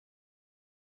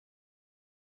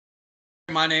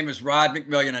My name is Rod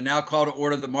McMillian. I now call to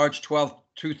order the March 12th,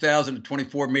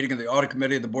 2024 meeting of the Audit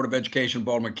Committee of the Board of Education of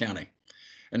Baltimore County.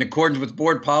 In accordance with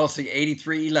Board Policy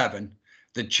 8311,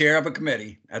 the chair of a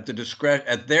committee, at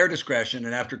their discretion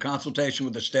and after consultation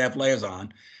with the staff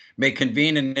liaison, may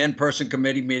convene an in-person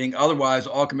committee meeting. Otherwise,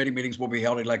 all committee meetings will be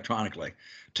held electronically.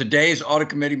 Today's Audit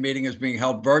Committee meeting is being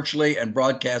held virtually and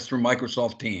broadcast through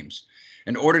Microsoft Teams.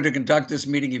 In order to conduct this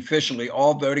meeting efficiently,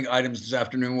 all voting items this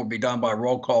afternoon will be done by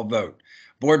roll call vote.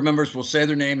 Board members will say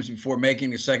their names before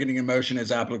making and seconding a motion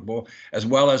as applicable, as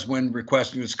well as when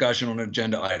requesting discussion on an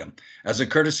agenda item. As a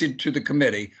courtesy to the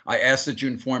committee, I ask that you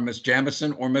inform Ms.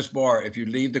 Jamison or Ms. Barr if you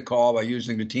leave the call by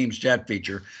using the Teams chat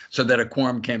feature so that a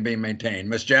quorum can be maintained.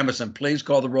 Ms. Jamison, please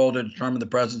call the roll to determine the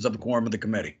presence of a quorum of the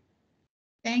committee.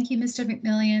 Thank you, Mr.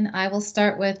 McMillian. I will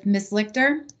start with Ms.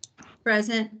 Lichter.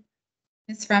 Present.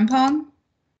 Ms. Frempong.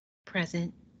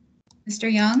 Present.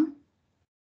 Mr. Young.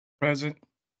 Present.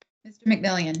 Mr.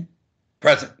 McMillian.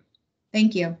 Present.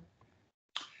 Thank you.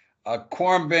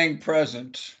 Quorum being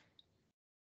present,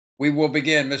 we will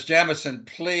begin. Ms. Jamison,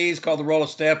 please call the roll of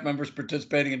staff members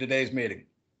participating in today's meeting.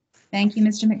 Thank you,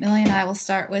 Mr. McMillian. I will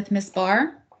start with Ms.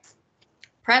 Barr.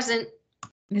 Present.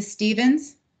 Ms.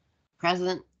 Stevens.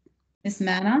 Present. Ms.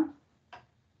 Manna.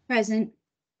 Present.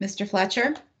 Mr.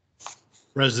 Fletcher.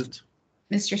 Present.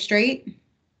 Mr. Straight.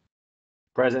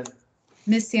 Present.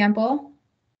 Ms. Sample.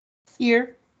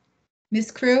 Here. Ms.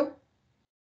 Crew.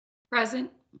 Present.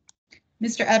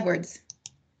 Mr. Edwards.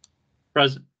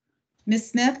 Present.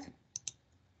 Ms. Smith.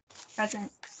 Present.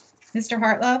 Mr.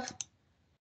 Hartlove.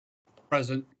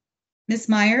 Present. Ms.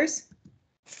 Myers.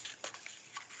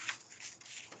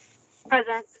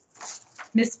 Present.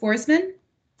 Ms. Forsman.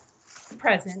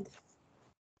 Present.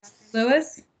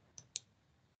 Lewis.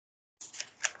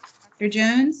 Dr.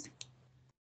 Jones.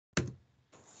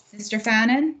 Mr.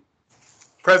 Fannin.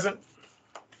 Present.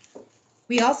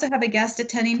 We also have a guest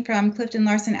attending from Clifton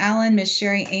Larson Allen, Ms.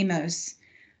 Sherry Amos.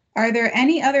 Are there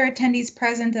any other attendees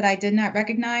present that I did not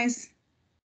recognize?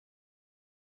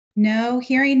 No.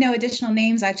 Hearing no additional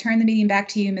names, I turn the meeting back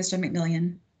to you, Mr.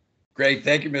 McMillian. Great.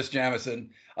 Thank you, Ms. Jamison.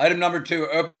 Item number 2,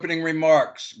 opening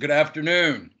remarks. Good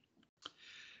afternoon.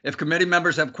 If committee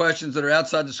members have questions that are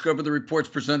outside the scope of the reports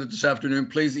presented this afternoon,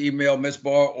 please email Ms.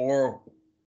 Barr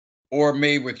or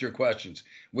me with your questions.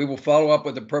 We will follow up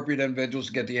with appropriate individuals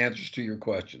to get the answers to your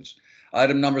questions.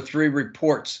 Item number 3,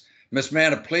 reports. Ms.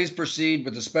 Manna, please proceed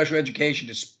with the Special Education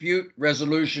Dispute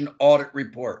Resolution Audit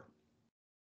Report.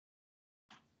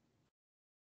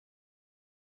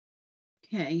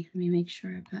 Okay, let me make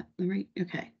sure I've got the right.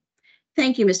 Okay.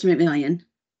 Thank you, Mr. McMillian.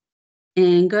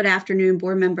 And good afternoon,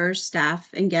 board members, staff,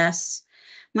 and guests.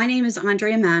 My name is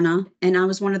Andrea Manna, and I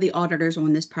was one of the auditors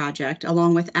on this project,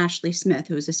 along with Ashley Smith,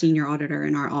 who is a senior auditor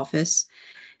in our office.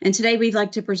 And today we'd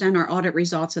like to present our audit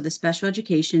results of the Special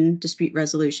Education Dispute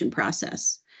Resolution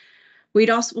process. We'd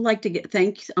also like to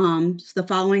thank the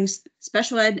following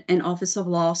Special Ed and Office of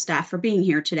Law staff for being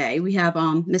here today. We have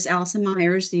Ms. Allison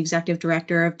Myers, the Executive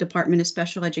Director of Department of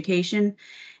Special Education,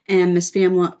 and Ms.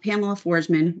 Pamela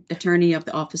Forsman, Attorney of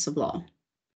the Office of Law.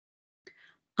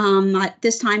 At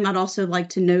this time, I'd also like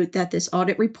to note that this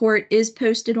audit report is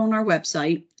posted on our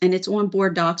website, and it's on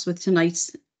board docs with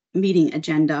tonight's meeting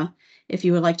agenda if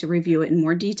you would like to review it in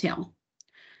more detail.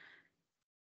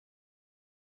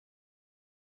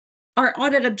 Our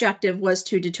audit objective was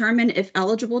to determine if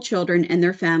eligible children and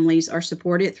their families are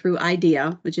supported through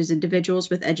IDEA, which is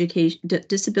Individuals with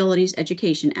Disabilities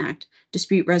Education Act,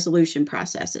 dispute resolution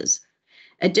processes.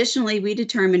 Additionally, we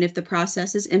determined if the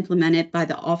processes implemented by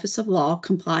the Office of Law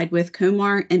complied with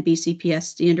COMAR and BCPS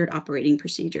standard operating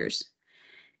procedures.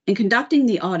 In conducting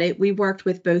the audit, we worked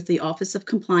with both the Office of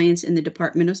Compliance in the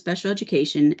Department of Special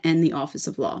Education and the Office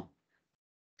of Law.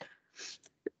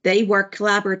 They work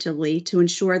collaboratively to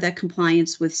ensure that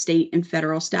compliance with state and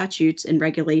federal statutes and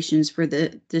regulations for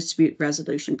the dispute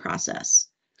resolution process.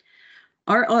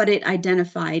 Our audit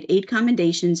identified 8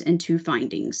 commendations and 2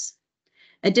 findings.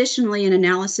 Additionally, an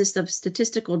analysis of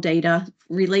statistical data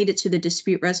related to the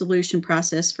dispute resolution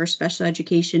process for special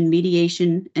education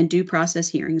mediation and due process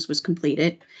hearings was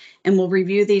completed, and we'll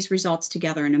review these results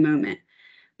together in a moment.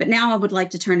 But now I would like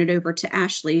to turn it over to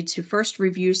Ashley to first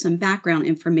review some background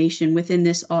information within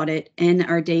this audit and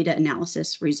our data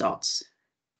analysis results.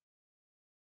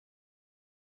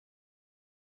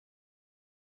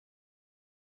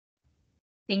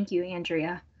 Thank you,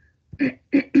 Andrea.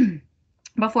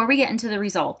 Before we get into the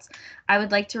results, I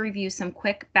would like to review some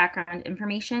quick background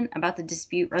information about the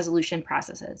dispute resolution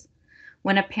processes.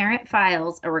 When a parent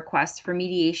files a request for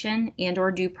mediation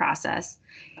and/or due process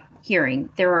hearing,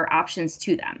 there are options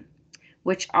to them.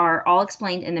 which are all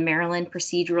explained in the Maryland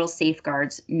Procedural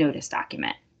Safeguards Notice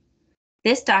document.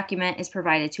 This document is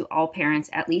provided to all parents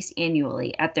at least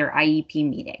annually at their IEP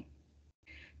meeting.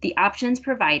 The options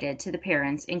provided to the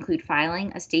parents include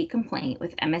filing a state complaint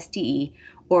with MSDE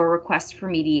or a request for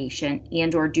mediation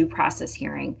and/or due process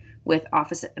hearing with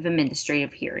Office of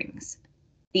Administrative Hearings.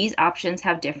 These options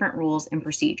have different rules and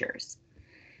procedures.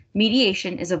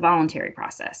 Mediation is a voluntary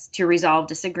process to resolve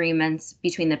disagreements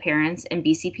between the parents and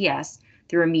BCPS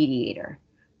through a mediator.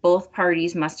 Both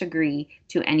parties must agree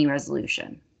to any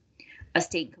resolution. A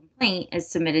state complaint is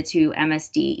submitted to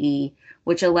MSDE,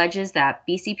 which alleges that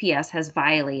BCPS has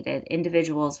violated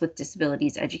Individuals with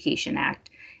Disabilities Education Act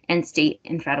and state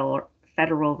and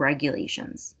federal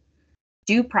regulations.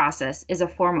 Due process is a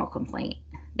formal complaint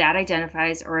that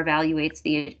identifies or evaluates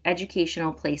the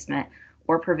educational placement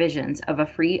or provisions of a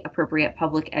free appropriate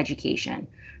public education,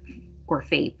 or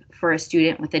FAPE, for a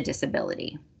student with a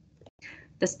disability.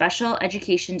 The Special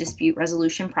Education Dispute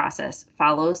Resolution process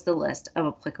follows the list of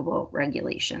applicable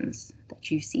regulations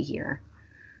that you see here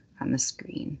on the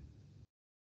screen.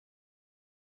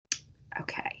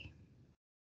 Okay.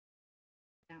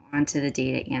 Now on to the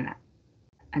data and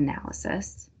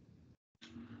analysis.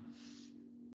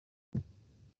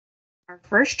 Our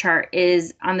first chart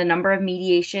is on the number of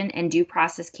mediation and due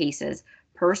process cases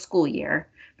per school year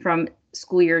from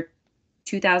school year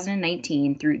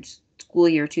 2019 through school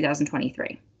year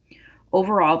 2023.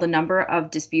 Overall, the number of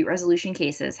dispute resolution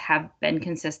cases have been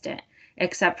consistent,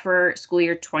 except for school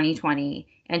year 2020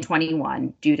 and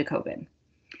 21 due to COVID.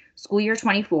 School year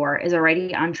 24 is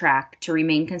already on track to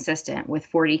remain consistent with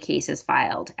 40 cases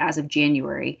filed as of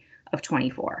January of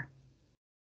 24.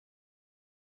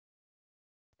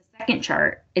 The second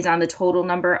chart is on the total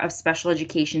number of special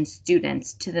education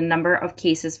students to the number of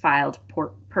cases filed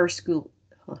per school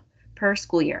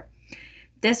year.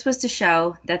 This was to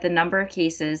show that the number of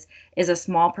cases is a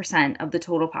small percent of the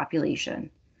total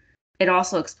population. It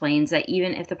also explains that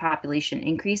even if the population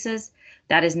increases,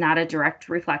 that is not a direct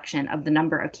reflection of the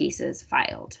number of cases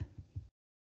filed.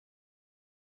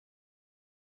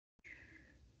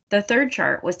 The third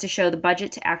chart was to show the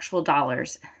budget to actual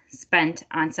dollars spent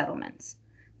on settlements.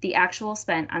 The actual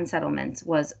spent on settlements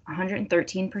was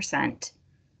 113%,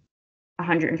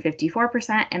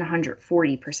 154%, and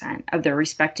 140% of their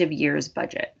respective year's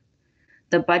budget.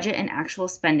 The budget and actual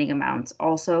spending amounts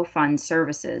also fund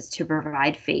services to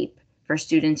provide FAPE for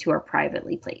students who are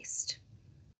privately placed.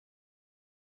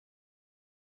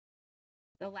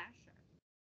 The last chart,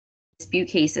 dispute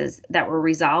cases that were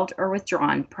resolved or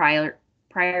withdrawn prior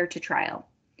to trial.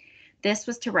 This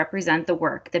was to represent the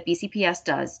work that BCPS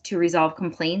does to resolve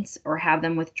complaints or have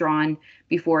them withdrawn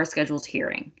before a scheduled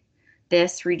hearing.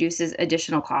 This reduces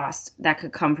additional costs that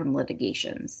could come from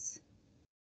litigations.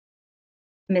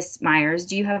 Ms. Myers,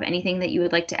 do you have anything that you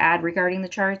would like to add regarding the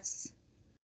charts?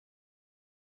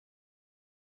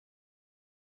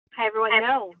 Hi, everyone.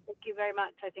 No, thank you very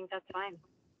much. I think that's fine.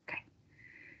 Okay.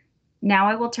 Now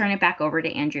I will turn it back over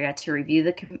to Andrea to review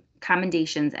the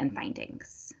commendations and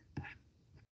findings.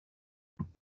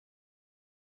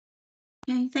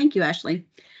 Okay, thank you, Ashley.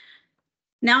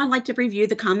 Now I'd like to review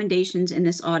the commendations in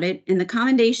this audit, and the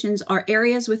commendations are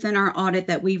areas within our audit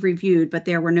that we reviewed, but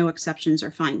there were no exceptions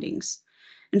or findings.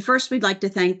 And first, we'd like to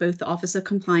thank both the Office of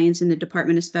Compliance in the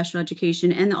Department of Special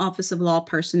Education and the Office of Law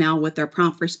Personnel with their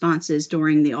prompt responses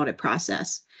during the audit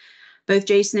process. Both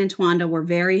Jason and Twanda were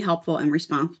very helpful and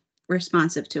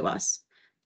responsive to us.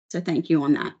 So thank you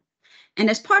on that. And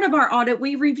as part of our audit,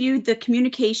 we reviewed the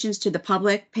communications to the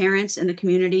public, parents, and the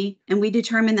community, and we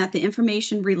determined that the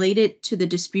information related to the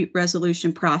dispute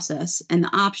resolution process and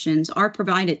the options are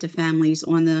provided to families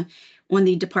on the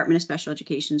Department of Special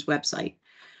Education's website.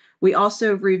 We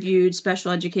also reviewed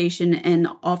Special Education and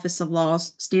Office of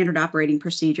Law's standard operating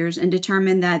procedures and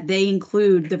determined that they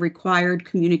include the required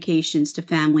communications to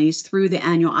families through the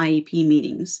annual IEP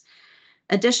meetings.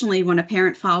 Additionally, when a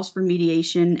parent files for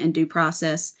mediation and due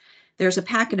process, there's a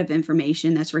packet of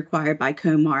information that's required by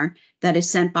COMAR that is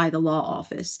sent by the law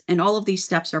office, and all of these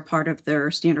steps are part of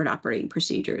their standard operating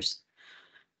procedures.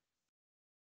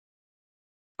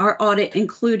 Our audit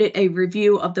included a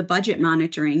review of the budget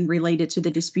monitoring related to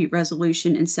the dispute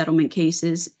resolution and settlement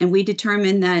cases, and we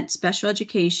determined that special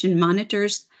education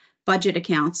monitors budget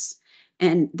accounts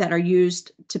and that are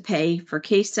used to pay for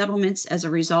case settlements as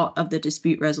a result of the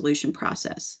dispute resolution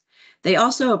process. They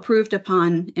also improved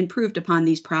upon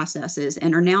these processes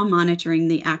and are now monitoring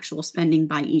the actual spending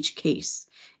by each case.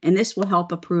 And this will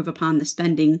help improve upon the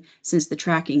spending since the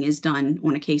tracking is done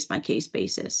on a case-by-case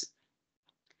basis.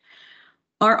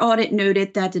 Our audit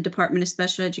noted that the Department of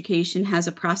Special Education has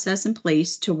a process in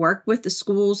place to work with the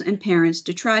schools and parents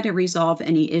to try to resolve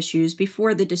any issues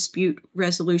before the dispute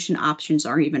resolution options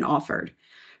are even offered.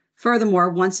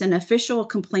 Furthermore, once an official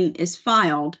complaint is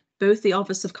filed, both the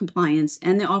Office of Compliance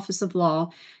and the Office of Law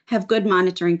have good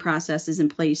monitoring processes in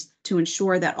place to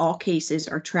ensure that all cases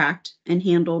are tracked and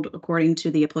handled according to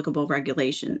the applicable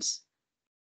regulations.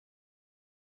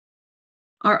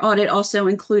 Our audit also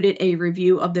included a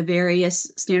review of the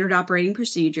various standard operating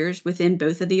procedures within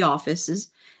both of the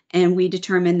offices, and we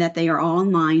determined that they are all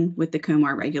in line with the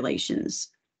COMAR regulations.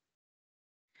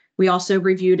 We also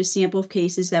reviewed a sample of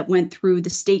cases that went through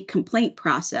the state complaint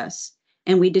process,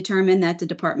 and we determined that the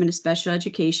Department of Special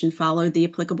Education followed the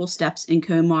applicable steps in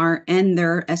COMAR and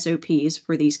their SOPs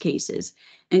for these cases,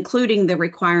 including the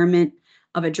requirement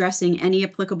of addressing any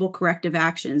applicable corrective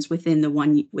actions within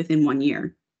 1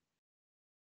 year.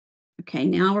 Okay,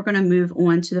 now we're going to move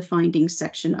on to the findings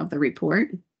section of the report.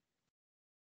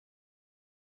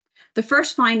 The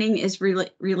first finding is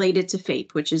related to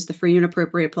FAPE, which is the free and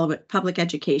appropriate public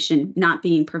education not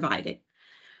being provided.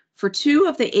 For 2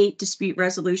 of the 8 dispute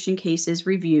resolution cases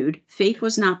reviewed, FAPE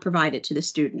was not provided to the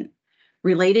student.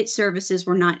 Related services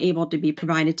were not able to be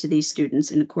provided to these students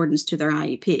in accordance to their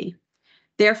IEP.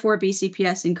 Therefore,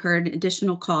 BCPS incurred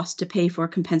additional costs to pay for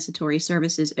compensatory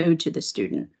services owed to the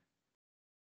student.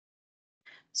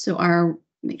 So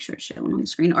make sure it's showing on the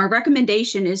screen. Our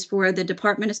recommendation is for the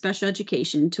Department of Special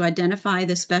Education to identify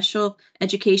the special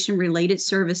education related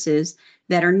services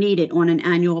that are needed on an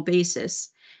annual basis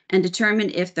and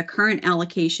determine if the current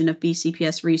allocation of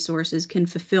BCPS resources can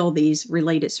fulfill these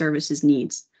related services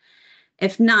needs.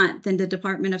 If not, then the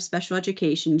Department of Special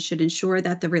Education should ensure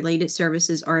that the related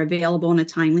services are available in a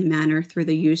timely manner through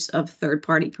the use of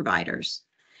third-party providers.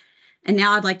 And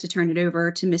now I'd like to turn it over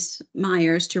to Ms.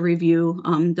 Myers to review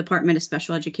Department of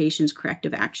Special Education's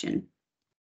corrective action.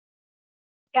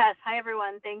 Yes, hi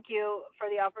everyone. Thank you for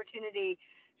the opportunity.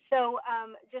 So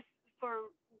just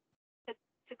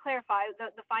to clarify,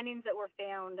 the findings that were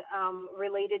found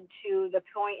related to the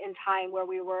point in time where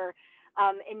we were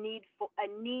in need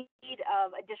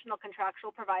of additional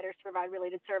contractual providers to provide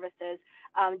related services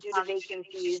due to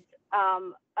vacancies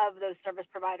of those service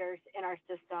providers in our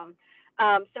system.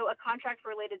 So a contract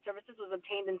for related services was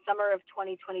obtained in summer of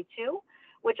 2022,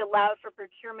 which allowed for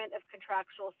procurement of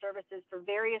contractual services for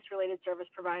various related service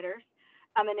providers.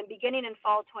 And then beginning in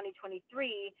fall 2023,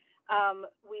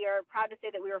 we are proud to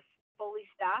say that we are fully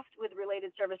staffed with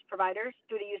related service providers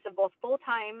through the use of both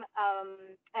full-time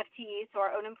FTEs, so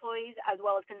our own employees, as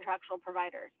well as contractual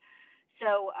providers.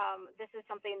 So this is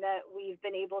something that we've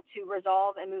been able to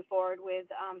resolve and move forward with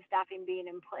staffing being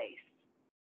in place.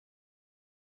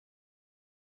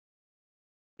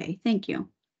 Okay, thank you.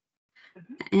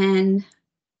 And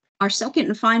our second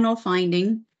and final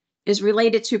finding is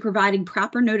related to providing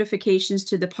proper notifications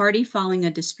to the party following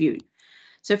a dispute.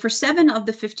 So for 7 of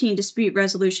the 15 dispute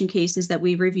resolution cases that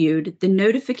we reviewed, the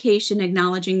notification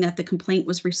acknowledging that the complaint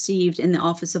was received in the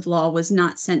Office of Law was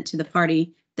not sent to the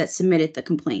party that submitted the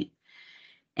complaint.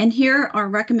 And here our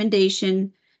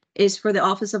recommendation is for the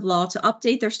Office of Law to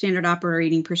update their standard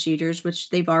operating procedures,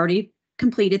 which they've already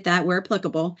completed that where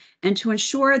applicable, and to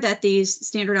ensure that these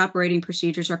standard operating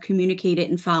procedures are communicated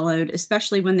and followed,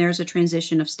 especially when there's a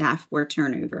transition of staff or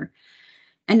turnover.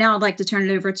 And now I'd like to turn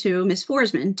it over to Ms.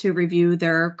 Forsman to review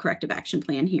their corrective action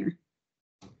plan here.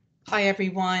 Hi,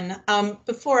 everyone.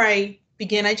 Before I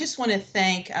begin, I just want to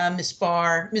thank Ms.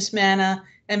 Barr, Ms. Manna,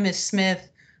 and Ms.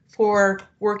 Smith for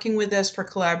working with us, for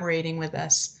collaborating with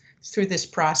us through this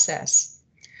process.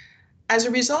 As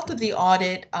a result of the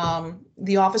audit,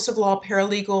 the Office of Law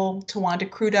Paralegal Tawanda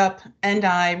Crudup and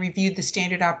I reviewed the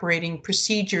standard operating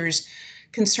procedures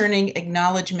concerning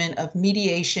acknowledgement of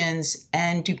mediations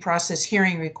and due process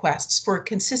hearing requests for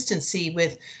consistency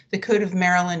with the Code of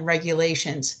Maryland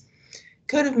regulations.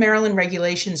 Code of Maryland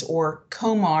regulations, or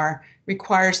COMAR,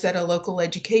 requires that a local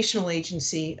educational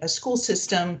agency, a school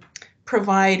system,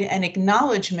 provide an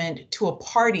acknowledgement to a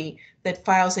party that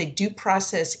files a due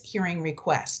process hearing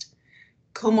request.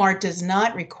 COMAR does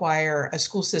not require a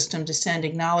school system to send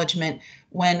acknowledgement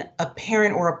when a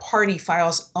parent or a party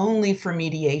files only for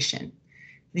mediation.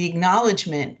 The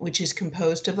acknowledgement, which is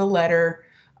composed of a letter,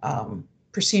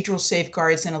 procedural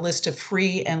safeguards, and a list of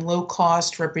free and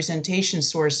low-cost representation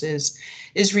sources,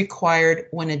 is required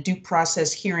when a due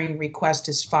process hearing request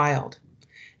is filed.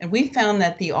 And we found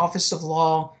that the Office of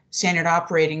Law standard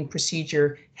operating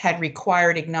procedure had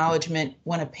required acknowledgement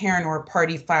when a parent or a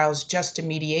party files just a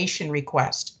mediation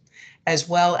request, as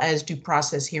well as due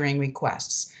process hearing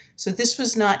requests. So this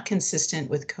was not consistent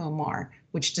with COMAR,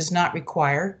 which does not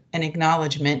require an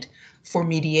acknowledgement for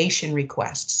mediation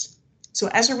requests. So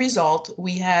as a result,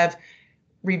 we have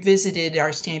revisited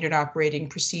our standard operating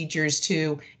procedures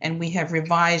and we have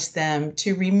revised them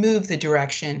to remove the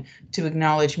direction to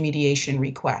acknowledge mediation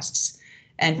requests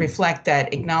and reflect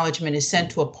that acknowledgement is sent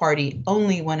to a party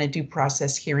only when a due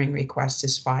process hearing request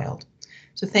is filed.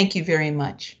 So thank you very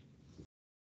much.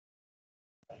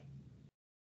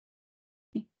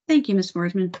 Thank you, Ms.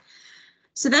 Forsman.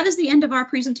 So that is the end of our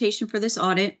presentation for this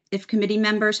audit. If committee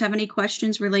members have any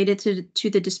questions related to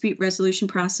the dispute resolution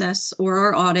process or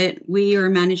our audit, we or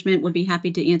management would be happy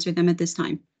to answer them at this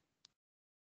time.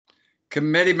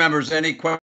 Committee members, any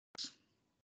questions?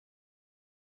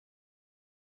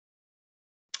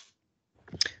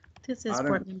 This is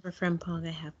Board Member Frimpong.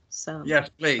 I have some. Yes,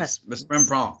 please, questions. Ms.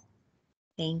 Frimpong.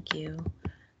 Thank you.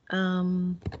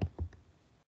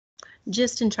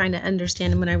 Just in trying to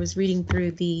understand when I was reading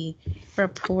through the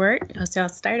report, so I'll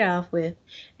start off with,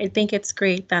 I think it's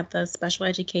great that the special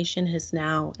education has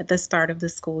now, at the start of the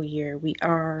school year, we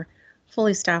are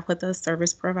fully staffed with those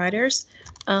service providers.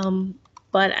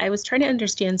 But I was trying to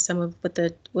understand some of what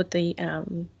the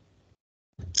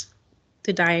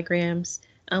diagrams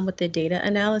with the data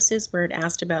analysis where it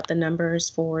asked about the numbers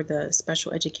for the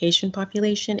special education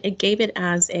population. It gave it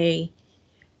as a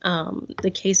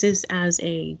the cases as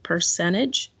a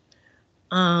percentage.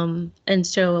 And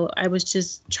so I was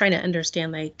just trying to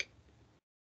understand, like,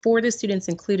 for the students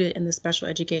included in the special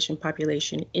education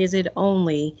population, is it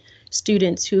only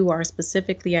students who are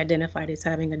specifically identified as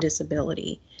having a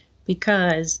disability?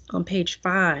 Because on page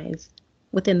 5,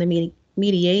 within the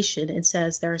mediation, it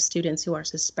says there are students who are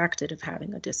suspected of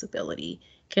having a disability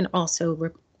can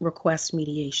also request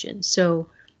mediation. So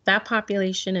that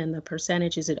population and the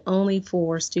percentage, is it only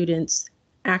for students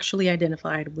actually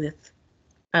identified with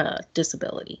a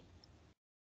disability?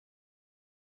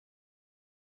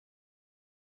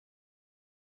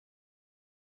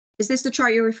 Is this the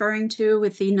chart you're referring to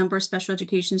with the number of special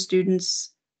education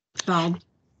students filed,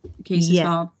 cases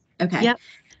filed? Okay. Yep.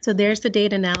 So there's the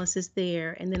data analysis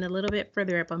there. And then a little bit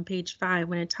further up on page 5,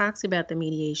 when it talks about the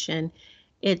mediation,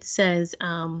 it says,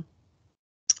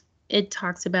 it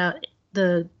talks about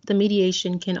the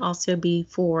mediation can also be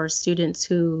for students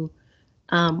who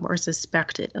are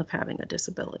suspected of having a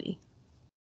disability.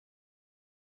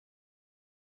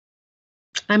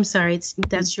 I'm sorry,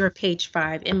 that's your page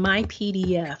 5. In my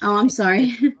PDF. Oh, I'm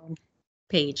sorry.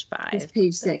 Page 5. It's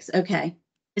page 6. Okay.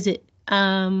 Is it?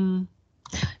 I'm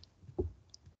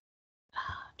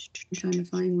trying to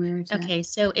find where it's okay, at.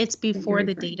 so it's before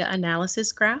the data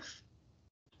analysis graph,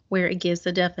 where it gives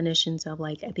the definitions of,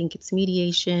 like, I think it's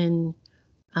mediation.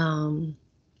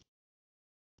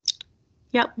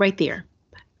 Yep, right there.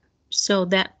 So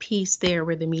that piece there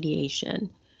where the mediation,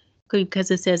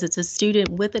 because it says it's a student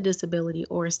with a disability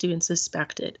or a student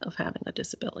suspected of having a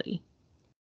disability.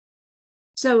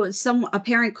 So a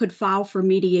parent could file for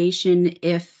mediation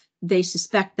if they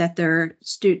suspect that their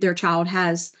child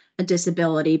has a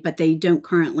disability, but they don't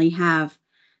currently have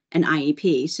an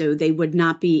IEP. So they would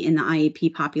not be in the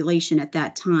IEP population at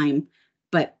that time,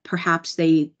 but perhaps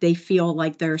they feel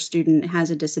like their student has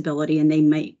a disability and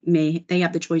they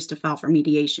have the choice to file for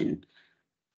mediation.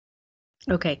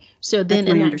 Okay, so then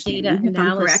in that data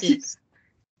analysis,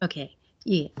 okay,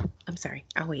 yeah, I'm sorry,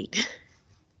 I'll wait.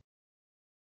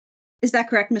 Is that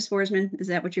correct, Ms. Forsman? Is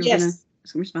that what you were going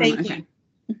to respond? Thank you.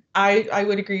 I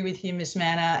would agree with you, Ms.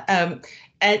 Manna.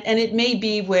 And it may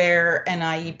be where an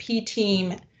IEP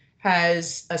team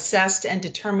has assessed and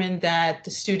determined that the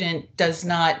student does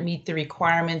not meet the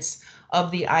requirements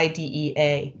of the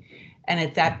IDEA. And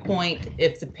at that point,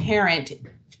 if the parent,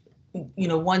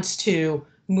 wants to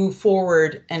move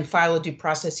forward and file a due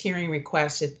process hearing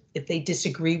request, if they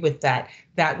disagree with that,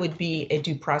 that would be a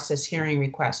due process hearing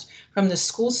request. From the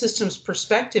school system's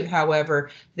perspective, however,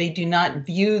 they do not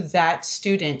view that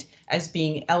student as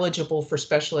being eligible for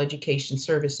special education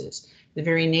services. The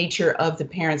very nature of the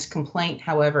parent's complaint,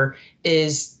 however,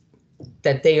 is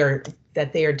that they are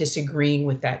disagreeing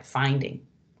with that finding.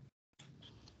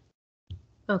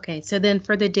 Okay, so then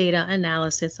for the data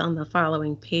analysis on the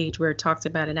following page where it talks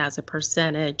about it as a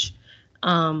percentage,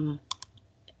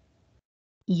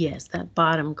 yes, that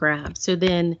bottom graph. So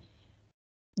then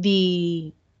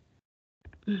the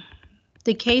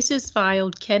cases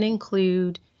filed can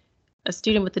include a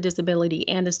student with a disability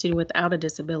and a student without a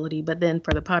disability, but then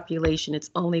for the population,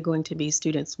 it's only going to be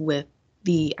students with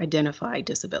the identified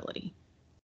disability.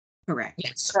 Correct.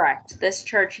 Yes. Correct. This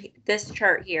chart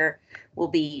here will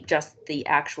be just the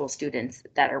actual students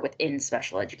that are within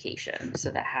special education,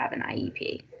 so that have an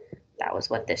IEP. That was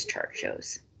what this chart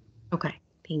shows. Okay,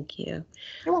 thank you.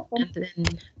 You're welcome.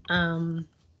 And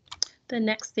then The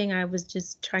next thing I was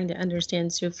just trying to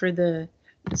understand,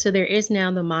 so there is now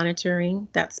the monitoring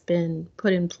that's been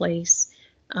put in place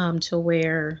to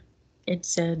where it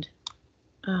said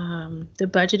the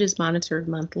budget is monitored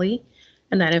monthly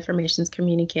and that information is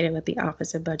communicated with the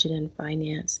Office of Budget and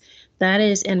Finance. That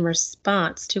is in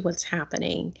response to what's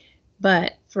happening.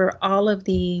 But for all of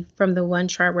from the one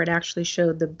chart where it actually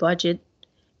showed the budget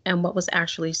and what was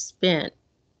actually spent,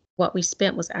 what we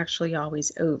spent was actually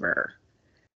always over.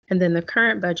 And then the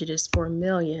current budget is 4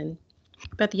 million,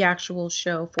 but the actual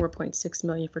show 4.6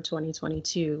 million for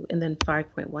 2022 and then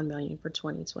 5.1 million for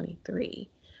 2023.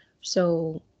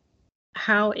 So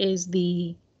how is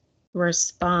the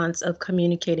response of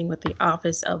communicating with the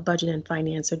Office of Budget and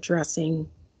Finance addressing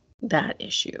that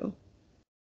issue?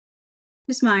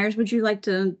 Ms. Myers, would you like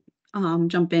to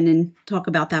jump in and talk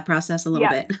about that process a little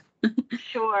bit?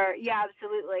 Sure. Yeah,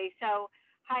 absolutely. So,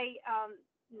 hi.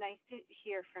 Nice to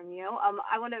hear from you.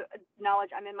 I want to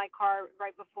acknowledge I'm in my car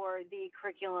right before the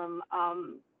curriculum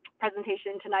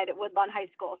presentation tonight at Woodlawn High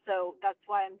School. So that's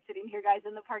why I'm sitting here, guys,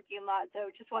 in the parking lot.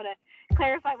 So just want to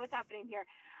clarify what's happening here.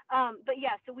 But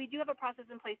yeah, so we do have a process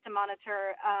in place to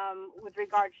monitor with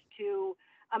regards to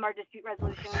our dispute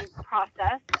resolution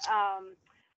process.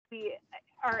 We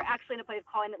are actually in a place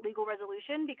of calling it legal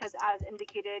resolution because, as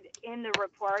indicated in the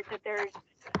report, that there's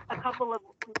a couple of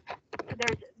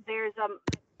there's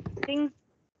things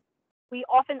we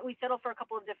settle for a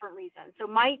couple of different reasons. So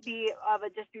might be of a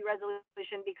dispute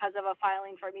resolution because of a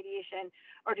filing for a mediation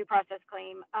or due process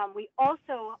claim. We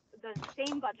also, the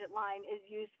same budget line is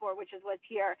used for, which is what's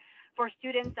here, for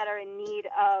students that are in need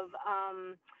of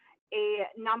a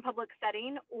non-public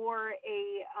setting or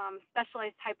a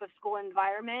specialized type of school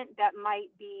environment that might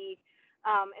be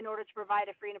in order to provide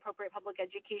a free and appropriate public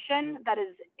education that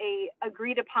is a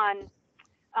agreed upon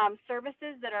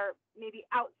services that are maybe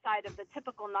outside of the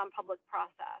typical non-public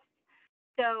process.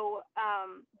 So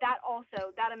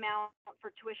that amount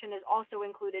for tuition is also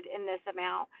included in this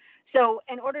amount. So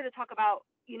in order to talk about,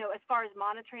 as far as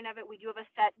monitoring of it, we do have a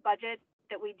set budget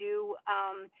that we do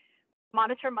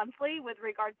monitor monthly with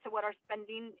regards to what our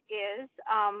spending is.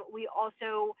 We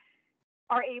also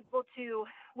are able to,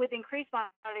 with increased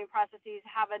monitoring processes,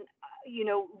 have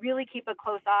really keep a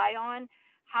close eye on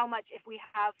how much, if we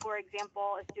have, for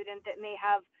example, a student that may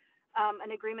have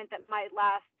an agreement that might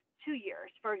last 2 years,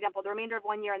 for example, the remainder of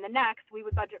 1 year and the next, we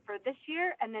would budget for this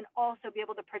year and then also be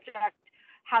able to project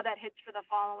how that hits for the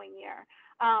following year.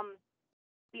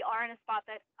 We are in a spot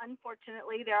that,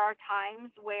 unfortunately, there are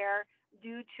times where,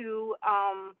 due to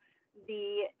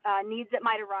the needs that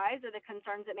might arise or the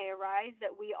concerns that may arise,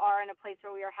 that we are in a place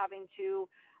where we are having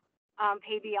to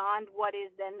pay beyond what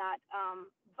is then that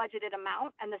budgeted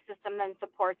amount, and the system then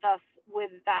supports us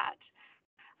with that.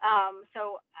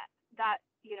 So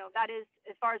that is,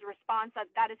 as far as response,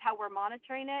 that is how we're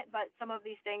monitoring it. But some of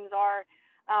these things are,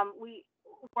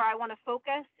 where I want to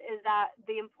focus is that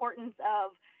the importance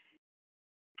of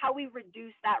how we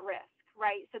reduce that risk,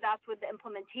 right? So that's with the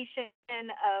implementation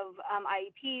of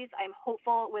IEPs. I'm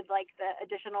hopeful with the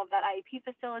additional of that IEP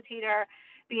facilitator,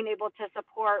 being able to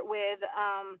support with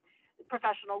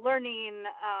professional learning,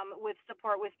 with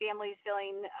support with families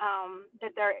feeling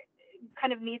that their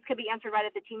kind of needs could be answered right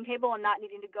at the team table and not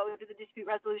needing to go through the dispute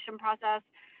resolution process.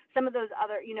 Some of those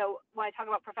other, when I talk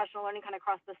about professional learning kind of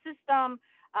across the system,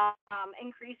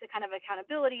 increase the kind of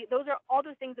accountability, those are all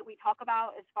those things that we talk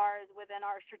about as far as within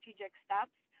our strategic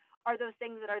steps are those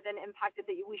things that are then impacted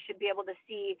that we should be able to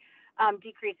see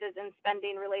decreases in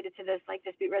spending related to this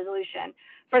dispute resolution.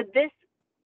 For this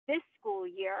school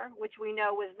year, which we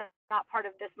know was not part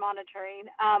of this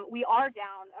monitoring, we are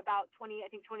down about 24%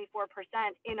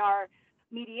 in our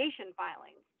mediation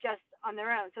filings just on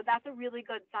their own. So that's a really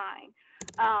good sign.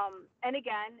 And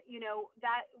again,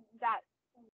 that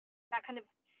kind of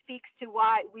speaks to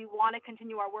why we want to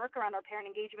continue our work around our parent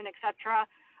engagement, et cetera,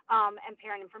 and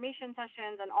parent information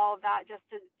sessions and all of that, just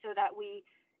so that we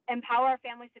empower our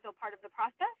families to feel part of the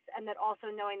process, and that also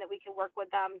knowing that we can work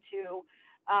with them to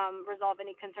resolve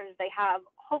any concerns they have,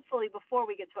 hopefully before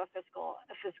we get to a fiscal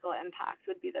impact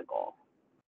would be the goal.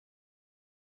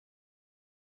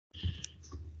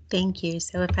 Thank you.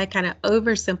 So if I kind of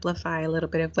oversimplify a little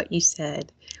bit of what you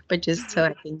said, but just so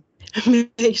I can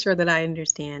make sure that I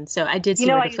understand. So I did see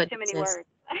where the footnote says.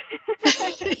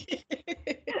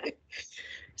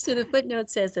 So the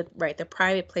footnote says that, right, the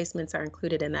private placements are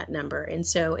included in that number. And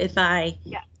so if I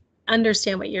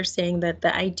understand what you're saying, that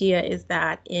the idea is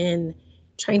that in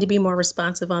trying to be more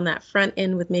responsive on that front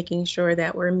end with making sure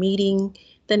that we're meeting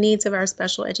the needs of our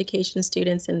special education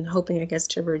students and hoping, I guess,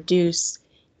 to reduce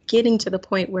getting to the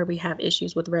point where we have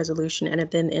issues with resolution and it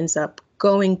then ends up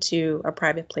going to a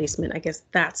private placement. I guess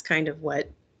that's kind of what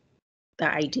the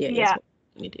idea is. Yeah.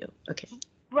 What we do. Okay.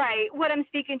 Right. What I'm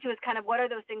speaking to is kind of what are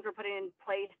those things we're putting in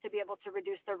place to be able to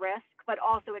reduce the risk, but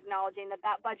also acknowledging that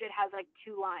that budget has like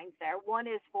two lines there. One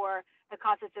is for the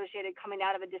costs associated coming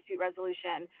out of a dispute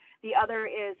resolution. The other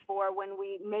is for when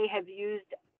we may have used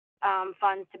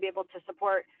funds to be able to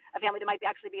support a family that might be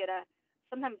actually be at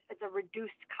sometimes it's a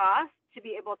reduced cost to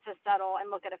be able to settle and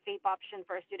look at a FAPE option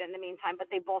for a student in the meantime, but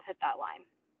they both hit that line.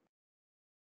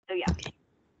 So yeah.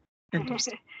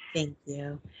 Understood. Thank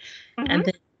you. Mhm. And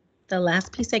then the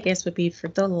last piece, I guess, would be for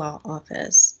the law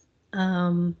office.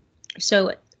 Thank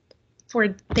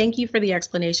you for the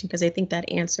explanation, because I think that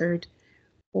answered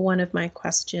one of my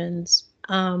questions.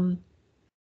 And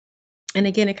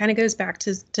again, it kind of goes back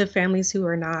to families who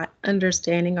are not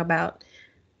understanding about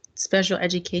special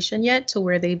education yet, to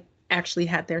where they've actually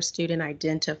had their student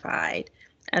identified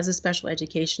as a special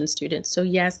education student. So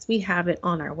yes, we have it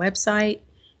on our website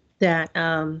that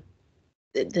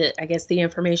I guess the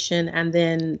information, and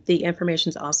then the information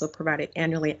is also provided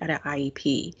annually at an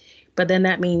IEP. But then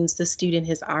that means the student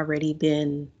has already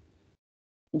been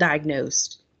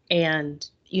diagnosed and,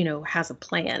 has a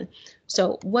plan.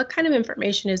 So what kind of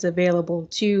information is available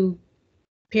to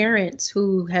parents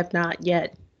who have not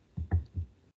yet,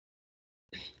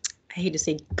 I hate to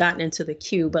say gotten into the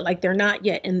queue, but like they're not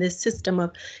yet in this system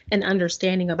of an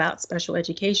understanding about special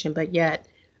education, but yet,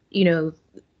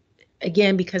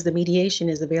 again, because the mediation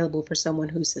is available for someone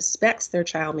who suspects their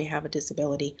child may have a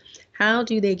disability, how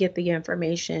do they get the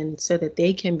information so that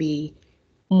they can be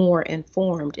more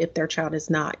informed if their child is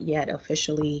not yet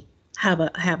officially have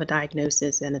a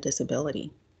diagnosis and a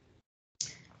disability?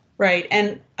 Right.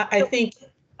 And I think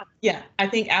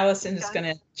Allison is going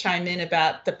to chime in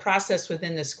about the process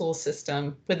within the school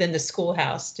system, within the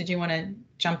schoolhouse. Did you want to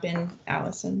jump in,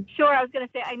 Allison? Sure. I was going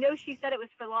to say, I know she said it was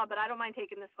for law, but I don't mind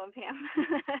taking this one, Pam.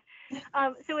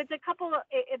 So there's a couple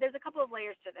of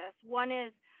layers to this. One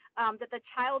is that the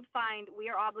child find, we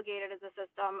are obligated as a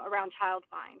system around child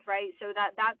find, right? So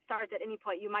that starts at any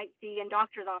point. You might see in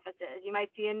doctor's offices, you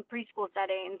might see in preschool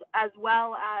settings, as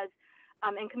well as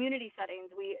in community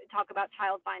settings. We talk about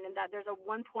child find, and that there's a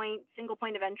single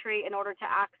point of entry in order to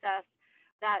access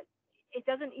that. It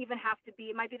doesn't even have to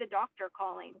be, it might be the doctor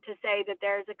calling to say that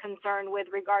there's a concern with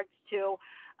regards to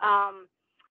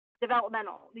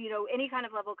developmental, any kind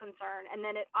of level concern, and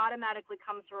then it automatically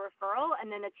comes to referral,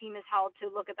 and then a team is held to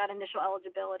look at that initial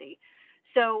eligibility.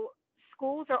 So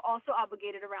schools are also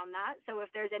obligated around that. So if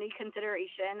there's any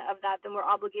consideration of that, then we're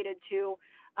obligated to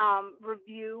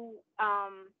review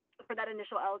for that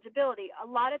initial eligibility. A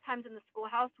lot of times in the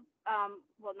schoolhouse,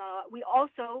 we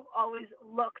also always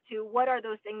look to what are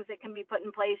those things that can be put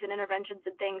in place and interventions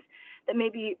and things that may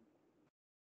be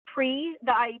pre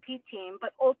the IEP team,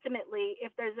 but ultimately,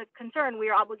 if there's a concern, we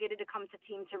are obligated to come to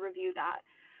team to review that.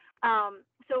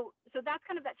 So that's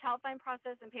kind of that child find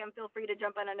process. And Pam, feel free to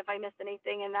jump in, and if I missed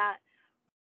anything in that.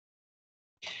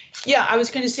 Yeah, I was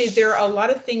going to say there are a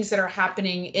lot of things that are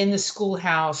happening in the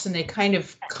schoolhouse, and they kind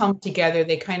of come together.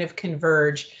 They kind of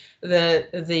converge.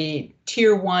 The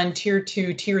tier 1, tier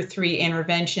 2, tier 3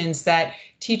 interventions that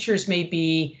teachers may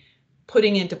be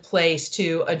putting into place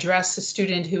to address a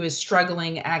student who is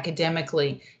struggling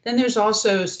academically. Then there's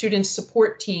also student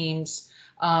support teams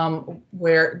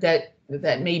where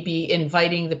that may be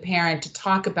inviting the parent to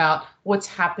talk about what's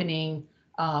happening.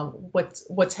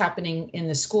 What's happening in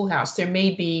the schoolhouse. There may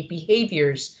be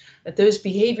behaviors, that those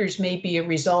behaviors may be a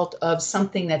result of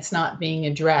something that's not being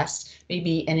addressed,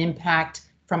 maybe an impact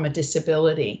from a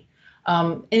disability.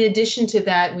 In addition to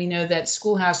that, we know that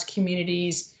schoolhouse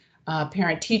communities,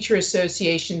 parent-teacher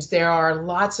associations, there are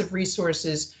lots of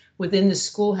resources within the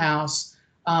schoolhouse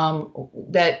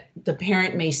that the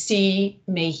parent may see,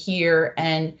 may hear,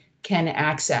 and can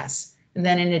access. And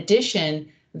then in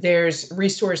addition, there's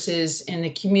resources in the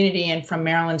community and from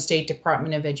Maryland State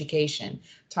Department of Education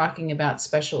talking about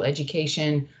special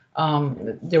education,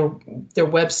 their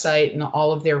website and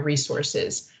all of their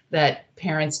resources that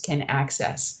parents can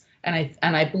access. And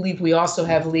I believe we also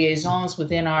have liaisons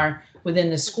within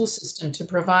the school system to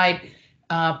provide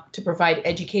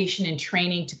education and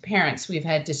training to parents. We've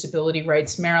had Disability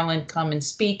Rights Maryland come and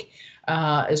speak,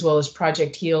 as well as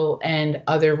Project Heal and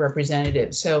other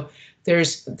representatives. So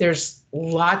there's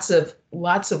lots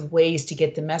of ways to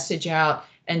get the message out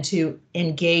and to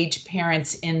engage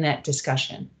parents in that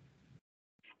discussion.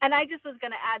 And I just was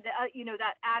going to add that,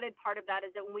 that added part of that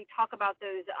is that when we talk about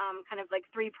those kind of like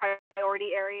 3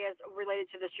 priority areas related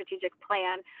to the strategic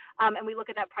plan, and we look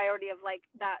at that priority of like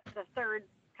the third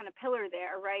kind of pillar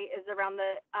there, right, is around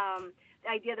the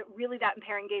idea that really that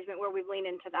parent engagement where we've leaned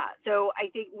into that. So I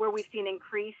think where we've seen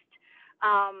increased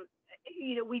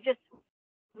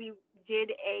We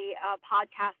did a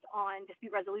podcast on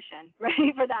dispute resolution, right,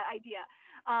 for that idea.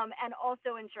 And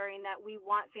also ensuring that we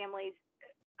want families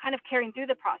kind of carrying through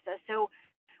the process. So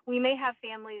we may have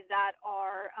families that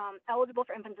are eligible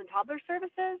for infants and toddler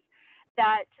services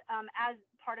that as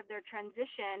part of their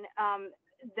transition,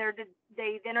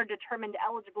 they then are determined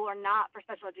eligible or not for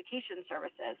special education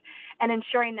services, and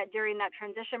ensuring that during that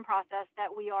transition process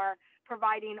that we are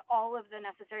providing all of the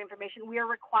necessary information. We are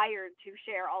required to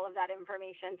share all of that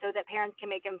information so that parents can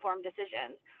make informed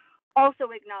decisions.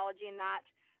 Also acknowledging that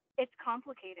it's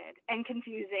complicated and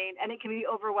confusing and it can be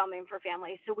overwhelming for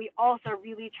families. So we also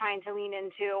really trying to lean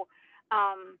into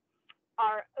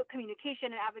our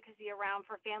communication and advocacy around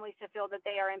for families to feel that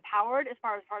they are empowered as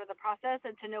far as part of the process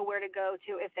and to know where to go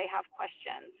to if they have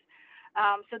questions.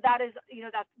 So that is,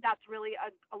 that's really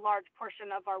a large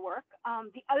portion of our work.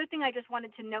 The other thing I just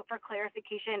wanted to note for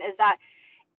clarification is that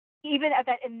even at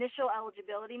that initial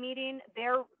eligibility meeting,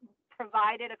 they're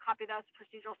provided a copy of those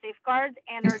procedural safeguards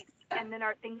and then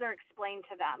our things are explained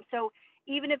to them. So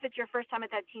even if it's your first time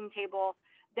at that team table,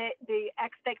 the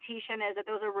expectation is that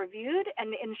those are reviewed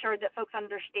and ensured that folks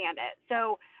understand it.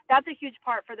 So that's a huge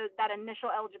part for that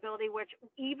initial eligibility, which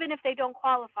even if they don't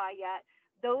qualify yet,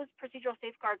 those procedural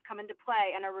safeguards come into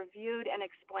play and are reviewed and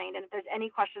explained. And if there's any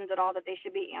questions at all, that they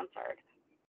should be answered.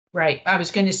 Right. I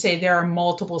was going to say there are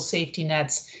multiple safety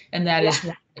nets, and that is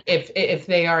if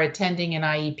they are attending an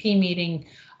IEP meeting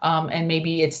and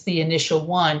maybe it's the initial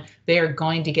one, they are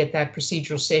going to get that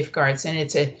procedural safeguards. And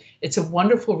it's a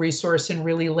wonderful resource and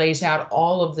really lays out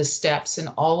all of the steps and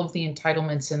all of the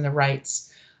entitlements and the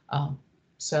rights. And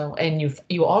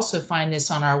you also find this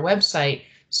on our website.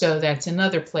 So that's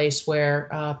another place where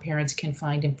parents can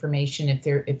find information if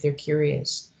they're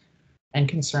curious and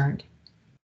concerned.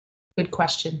 Good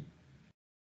question.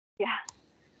 Yeah.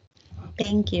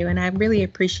 Thank you. And I really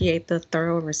appreciate the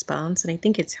thorough response. And I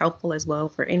think it's helpful as well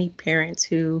for any parents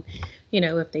who,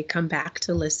 if they come back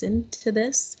to listen to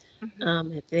this,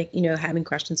 if they, having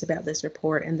questions about this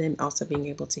report, and then also being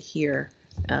able to hear,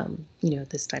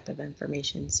 this type of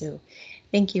information. So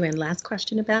thank you. And last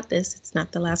question about this. It's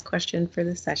not the last question for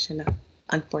the session,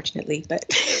 unfortunately, but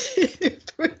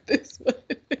for this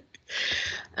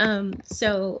one.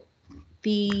 So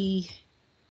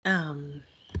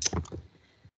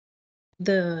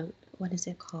what is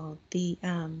it called? The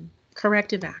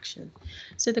corrective action.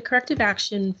 So the corrective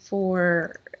action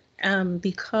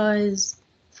because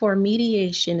for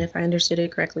mediation, if I understood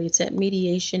it correctly, it said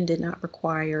mediation did not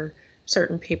require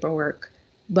certain paperwork,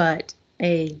 but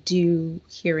a due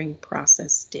hearing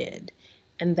process did.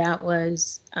 And that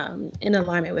was in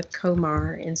alignment with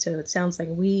COMAR. And so it sounds like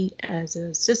we as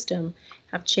a system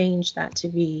have changed that to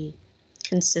be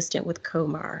consistent with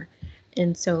COMAR.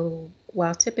 And so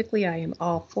while typically I am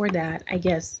all for that, I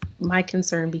guess my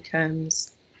concern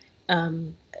becomes,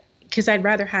 because I'd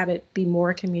rather have it be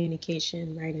more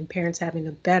communication, right? And parents having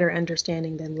a better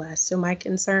understanding than less. So my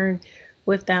concern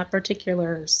with that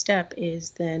particular step is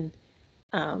then,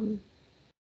 I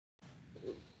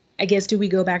guess, do we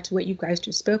go back to what you guys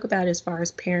just spoke about as far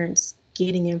as parents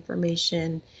getting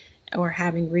information or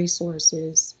having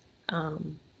resources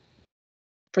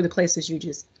for the places you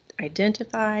just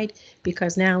identified?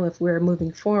 Because now if we're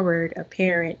moving forward, a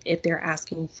parent, if they're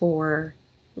asking for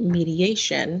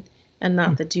mediation and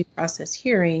not the due process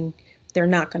hearing, they're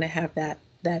not going to have that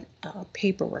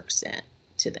paperwork sent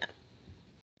to them.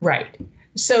 Right.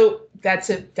 So that's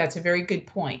a very good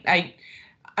point. I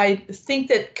think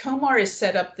that COMAR is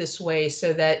set up this way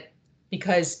so that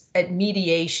because at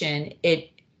mediation,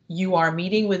 you are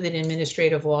meeting with an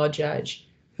administrative law judge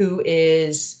who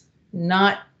is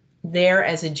not there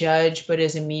as a judge, but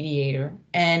as a mediator.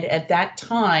 And at that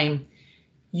time,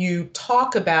 you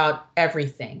talk about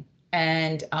everything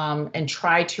and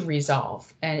try to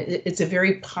resolve. And it's a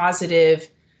very positive,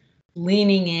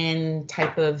 leaning in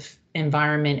type of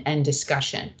environment and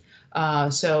discussion.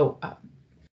 So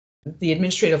the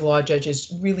administrative law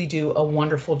judges really do a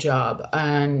wonderful job,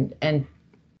 and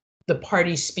the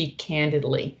parties speak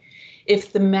candidly.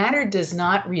 If the matter does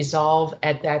not resolve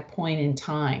at that point in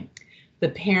time, the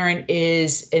parent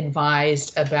is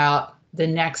advised about the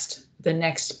next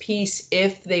piece.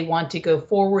 If they want to go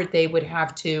forward, they would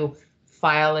have to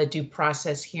file a due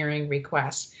process hearing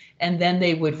request, and then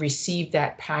they would receive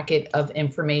that packet of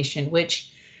information,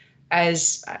 which,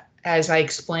 as I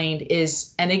explained,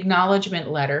 is an acknowledgement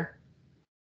letter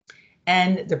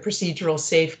and the procedural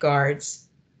safeguards,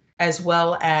 as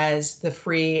well as the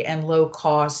free and low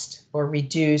cost or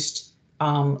reduced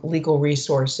legal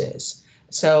resources.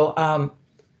 So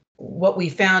what we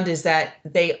found is that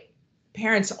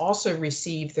parents also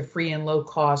receive the free and low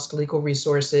cost legal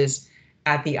resources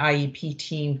at the IEP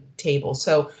team table.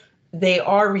 So they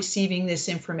are receiving this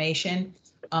information.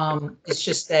 It's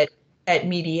just that at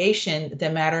mediation, the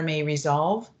matter may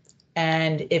resolve.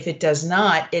 And if it does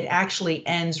not, it actually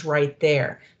ends right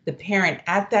there. The parent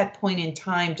at that point in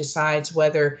time decides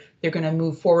whether they're going to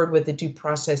move forward with the due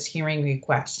process hearing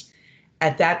request.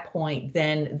 At that point,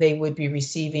 then they would be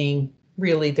receiving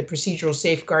really the procedural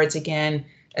safeguards again,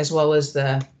 as well as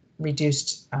the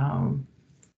reduced,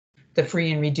 the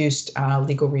free and reduced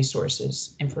legal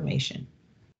resources information.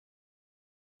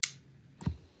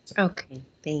 Okay,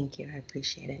 thank you. I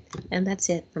appreciate it. And that's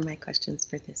it for my questions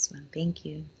for this one. Thank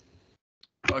you.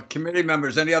 Committee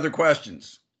members, any other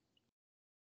questions?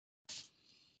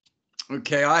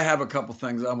 Okay, I have a couple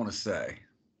things I want to say.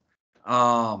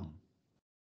 I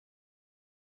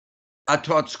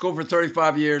taught school for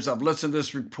 35 years. I've listened to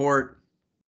this report.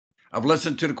 I've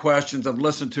listened to the questions. I've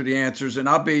listened to the answers, and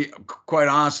I'll be quite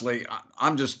honestly,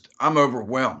 I'm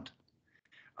overwhelmed.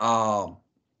 And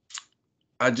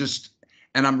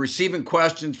I'm receiving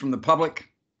questions from the public.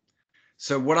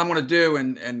 So what I'm going to do,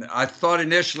 and I thought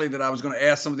initially that I was going to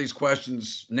ask some of these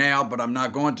questions now, but I'm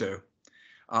not going to.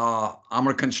 I'm going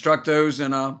to construct those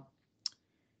in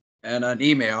an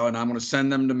email, and I'm going to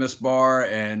send them to Ms. Barr,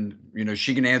 and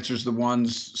she can answer the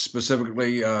ones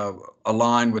specifically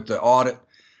aligned with the audit,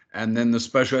 and then the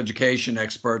special education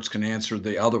experts can answer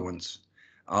the other ones.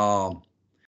 But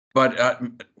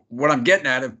what I'm getting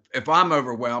at, if I'm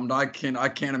overwhelmed, I can't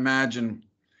imagine.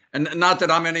 And not that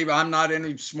I'm not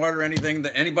any smarter or anything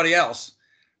than anybody else,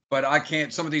 but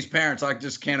some of these parents, I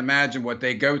just can't imagine what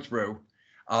they go through,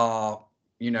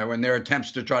 in their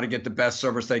attempts to try to get the best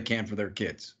service they can for their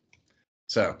kids.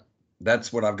 So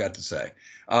that's what I've got to say.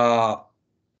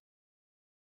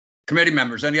 Committee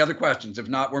members, any other questions? If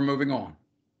not, we're moving on.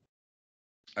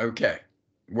 Okay,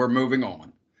 we're moving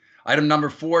on. Item number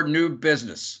 4, new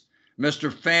business.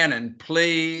 Mr. Fannin,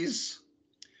 please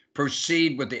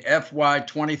proceed with the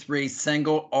FY23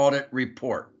 single audit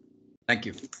report. Thank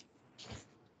you.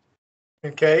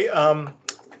 Okay.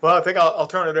 Well, I think I'll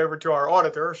turn it over to our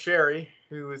auditor, Sherry,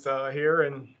 who is here,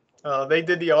 and they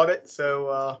did the audit,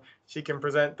 so she can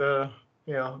present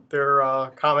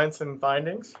their comments and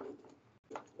findings.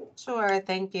 Sure.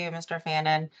 Thank you, Mr.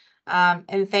 Fannin.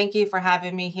 And thank you for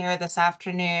having me here this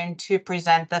afternoon to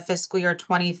present the fiscal year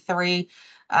 23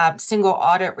 single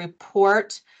audit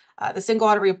report. The single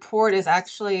audit report is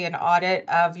actually an audit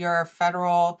of your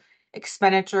federal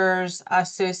expenditures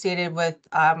associated with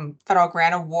federal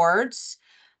grant awards.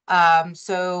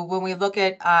 So when we look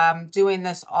at doing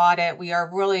this audit, we are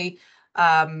really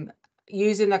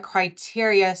using the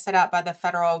criteria set out by the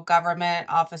federal government,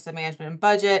 Office of Management and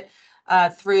Budget,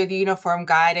 through the uniform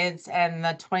guidance and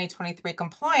the 2023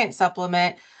 compliance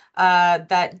supplement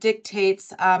that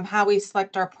dictates how we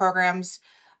select our programs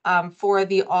for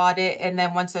the audit. And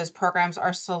then once those programs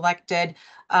are selected,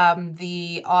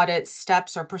 the audit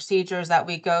steps or procedures that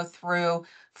we go through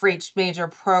for each major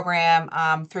program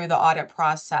through the audit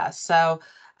process. So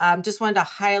just wanted to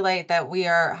highlight that we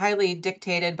are highly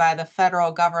dictated by the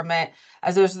federal government,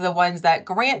 as those are the ones that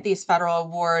grant these federal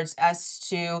awards, as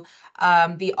to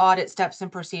the audit steps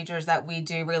and procedures that we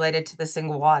do related to the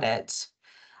single audit.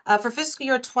 For fiscal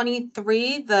year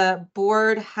 23, the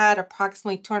board had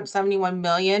approximately $271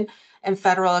 million in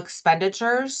federal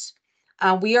expenditures.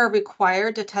 We are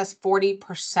required to test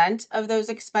 40% of those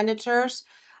expenditures,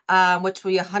 which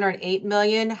will be $108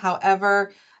 million.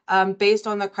 However, based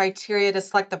on the criteria to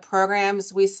select the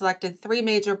programs, we selected 3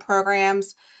 major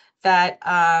programs that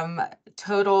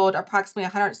totaled approximately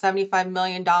 $175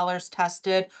 million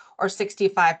tested, or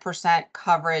 65%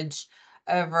 coverage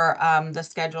over the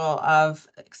schedule of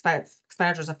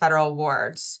expenditures of federal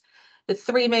awards. The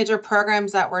 3 major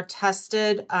programs that were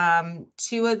tested,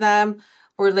 2 of them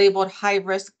were labeled high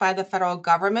risk by the federal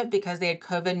government because they had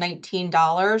COVID-19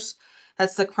 dollars.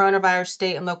 That's the Coronavirus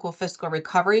State and Local Fiscal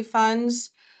Recovery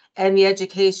Funds and the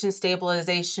Education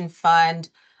Stabilization Fund,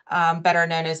 better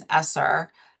known as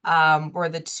ESSER, were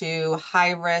the 2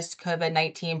 high-risk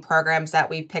COVID-19 programs that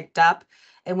we picked up,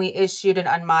 and we issued an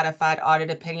unmodified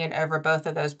audit opinion over both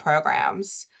of those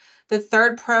programs. The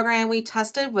 3rd program we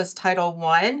tested was Title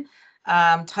I.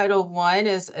 Title I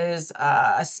is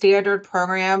a standard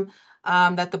program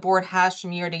that the board has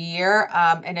from year to year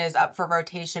and is up for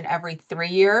rotation every 3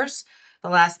 years. The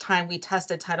last time we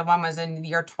tested Title I was in the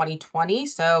year 2020,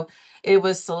 so it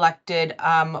was selected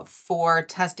for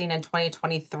testing in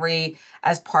 2023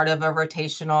 as part of a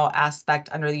rotational aspect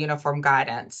under the uniform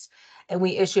guidance. And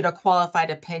we issued a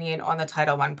qualified opinion on the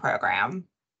Title I program.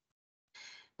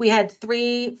 We had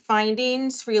 3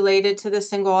 findings related to the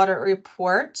single audit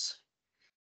report.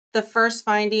 The first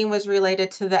finding was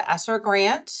related to the ESSER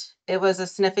grant. It was a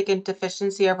significant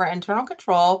deficiency of our internal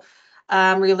control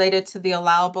related to the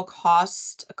allowable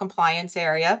cost compliance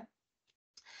area.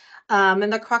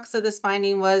 And the crux of this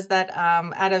finding was that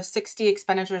out of 60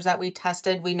 expenditures that we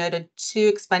tested, we noted 2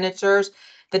 expenditures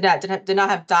that did not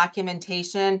have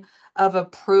documentation of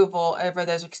approval over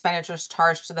those expenditures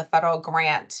charged to the federal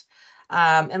grant.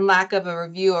 And lack of a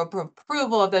review or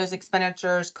approval of those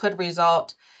expenditures could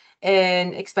result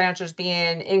in expenditures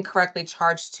being incorrectly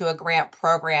charged to a grant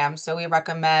program. So we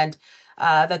recommend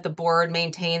that the board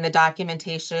maintain the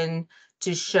documentation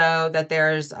to show that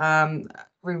there's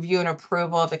review and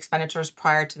approval of expenditures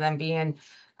prior to them being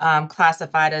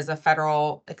classified as a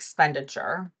federal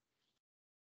expenditure.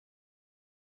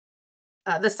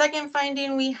 The second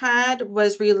finding we had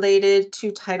was related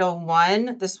to Title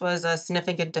I. This was a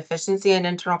significant deficiency in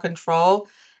internal control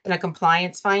and a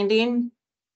compliance finding.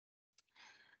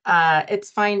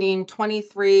 It's finding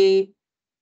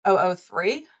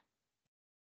 23003.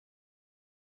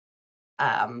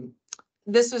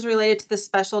 This was related to the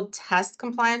special test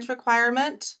compliance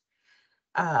requirement.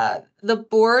 The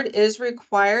board is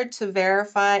required to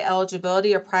verify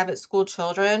eligibility of private school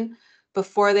children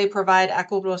before they provide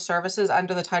equitable services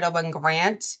under the Title I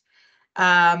grant.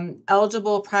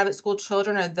 Eligible private school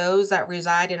children are those that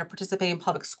reside in a participating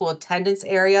public school attendance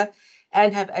area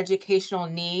and have educational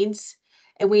needs.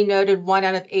 And we noted 1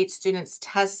 out of 8 students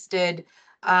tested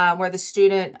where the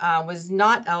student was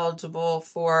not eligible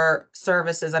for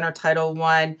services under Title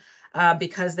I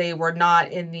because they were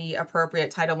not in the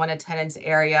appropriate Title I attendance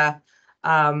area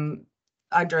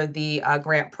under the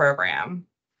grant program.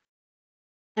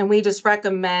 And we just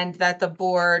recommend that the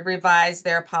board revise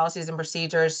their policies and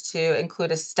procedures to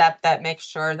include a step that makes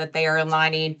sure that they are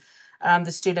aligning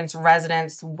the students'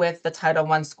 residence with the Title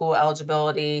I school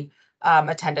eligibility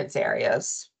attendance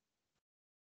areas.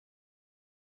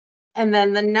 And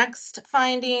then the next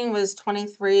finding was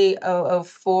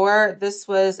 23004. This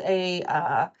was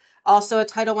also a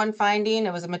Title I finding.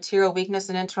 It was a material weakness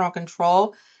in internal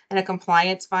control and a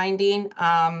compliance finding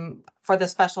for the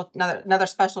another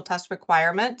special test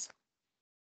requirement.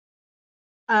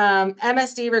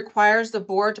 MSD requires the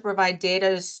board to provide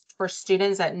data for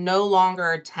students that no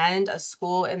longer attend a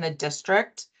school in the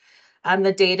district.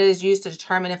 The data is used to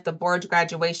determine if the board's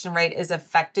graduation rate is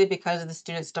affected because of the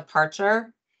student's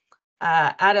departure.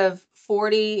 Out of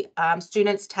 40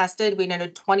 students tested, we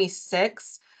noted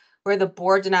 26 where the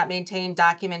board did not maintain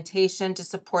documentation to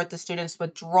support the student's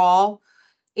withdrawal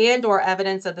and or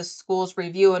evidence of the school's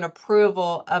review and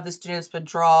approval of the student's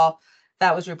withdrawal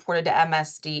that was reported to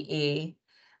MSDE.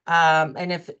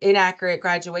 And if inaccurate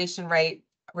graduation rate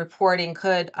reporting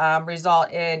could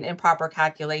result in improper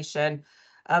calculation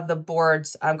of the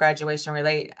board's graduation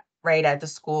rate at the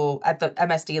school at the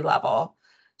MSD level.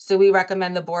 So we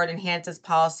recommend the board enhance its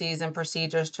policies and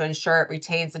procedures to ensure it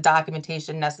retains the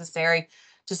documentation necessary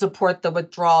to support the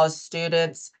withdrawal of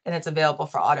students and it's available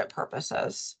for audit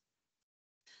purposes.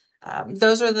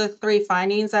 Those are the 3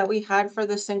 findings that we had for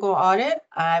the single audit.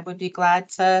 I would be glad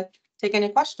to take any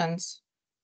questions.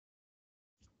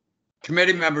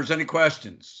 Committee members, any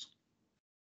questions?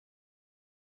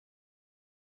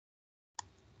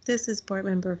 This is Board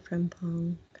Member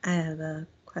Frimpong. I have a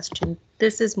question.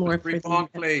 This is more for the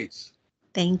please.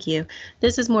 Thank you.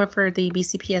 This is more for the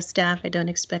BCPS staff. I don't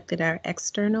expect that our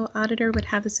external auditor would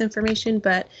have this information,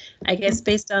 but I guess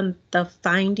based on the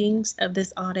findings of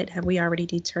this audit, have we already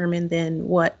determined then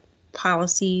what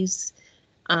policies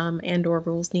and or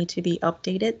rules need to be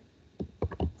updated?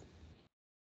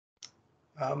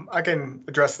 I can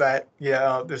address that.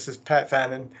 Yeah, this is Pat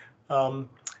Fannin.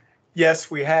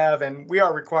 Yes, we have, and we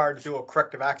are required to do a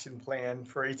corrective action plan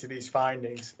for each of these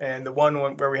findings. And the one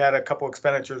where we had a couple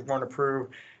expenditures weren't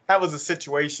approved, that was a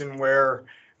situation where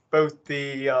both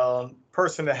the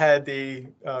person that had the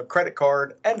credit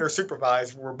card and their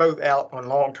supervisor were both out on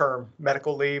long-term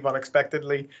medical leave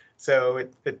unexpectedly. So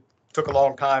it took a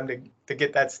long time to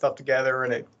get that stuff together,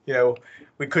 and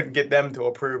we couldn't get them to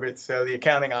approve it. So the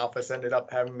accounting office ended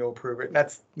up having to approve it. And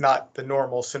that's not the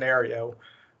normal scenario.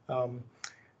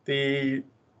 The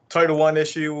Title I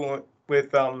issue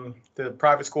with the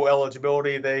private school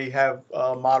eligibility, they have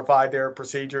modified their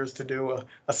procedures to do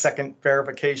a second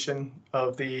verification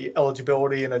of the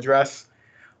eligibility and address.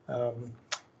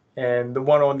 And the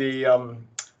one on the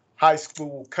high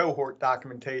school cohort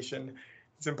documentation,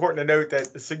 it's important to note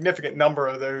that a significant number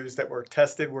of those that were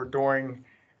tested were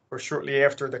shortly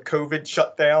after the COVID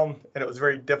shutdown, and it was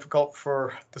very difficult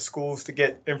for the schools to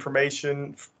get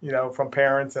information, from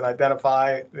parents and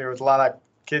identify. There was a lot of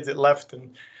kids that left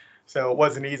and So it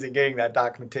wasn't easy getting that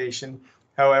documentation.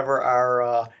 However,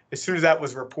 our as soon as that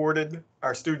was reported,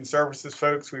 our student services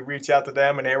folks, we reached out to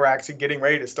them, and they were actually getting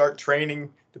ready to start training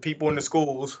the people in the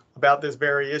schools about this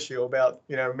very issue, about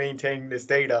maintaining this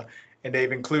data, and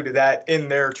they've included that in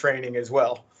their training as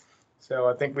well. So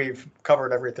I think we've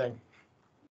covered everything.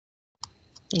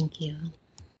 Thank you.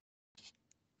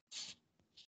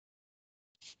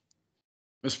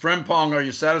 Ms. Frimpong, are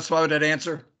you satisfied with that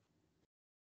answer?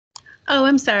 Oh,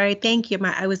 I'm sorry. Thank you.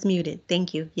 I was muted.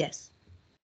 Thank you. Yes.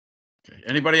 Okay.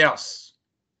 Anybody else?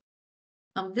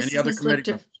 This Any is other Ms.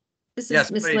 committee? Lichter. This Yes,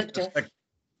 is Ms. please. Lichter.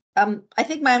 I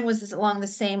think mine was along the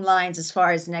same lines as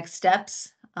far as next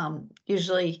steps.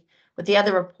 Usually with the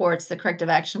other reports, the corrective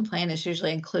action plan is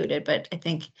usually included, but I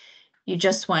think you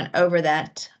just went over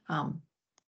that.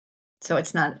 So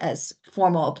it's not as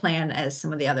formal a plan as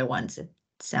some of the other ones, it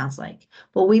sounds like.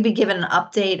 Will we be given an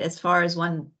update as far as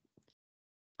when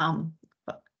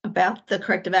about the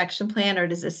corrective action plan, or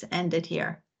does this end it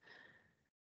here?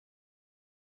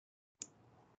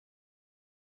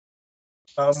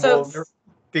 Well,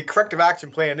 the corrective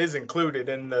action plan is included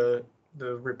in the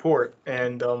report,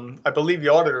 and I believe the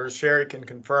auditors, Sherry, can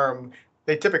confirm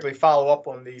they typically follow up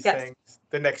on these things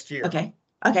the next year. Okay.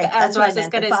 Okay, As that's I what was I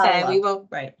just meant, gonna the say, we follow-up. will,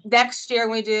 Right. next year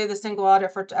when we do the single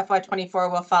audit for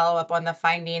FY24, we'll follow up on the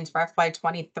findings for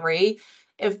FY23.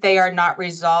 If they are not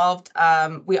resolved,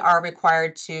 we are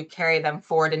required to carry them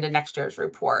forward into next year's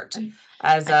report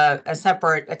as a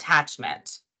separate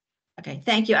attachment. Okay,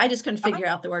 thank you. I just couldn't figure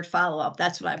out the word follow-up.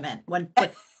 That's what I meant.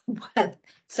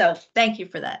 So thank you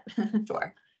for that.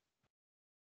 Sure.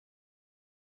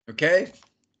 Okay.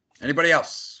 Anybody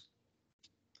else?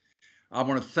 I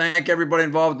want to thank everybody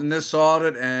involved in this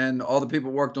audit and all the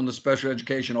people who worked on the special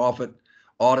education audit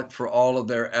for all of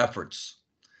their efforts.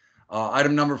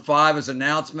 Item number 5 is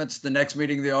announcements. The next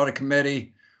meeting of the audit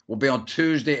committee will be on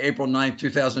Tuesday, April 9th,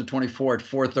 2024 at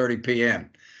 4:30 p.m.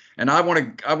 And I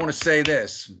want to say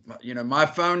this, my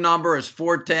phone number is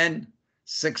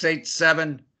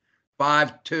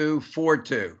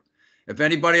 410-687-5242. If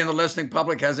anybody in the listening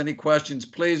public has any questions,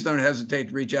 please don't hesitate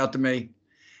to reach out to me.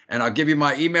 And I'll give you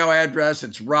my email address.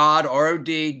 It's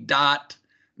rod.mcmillion,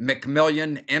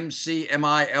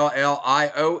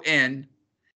 McMillion,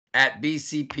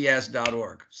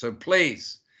 @bcps.org. So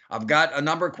please, I've got a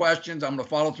number of questions. I'm going to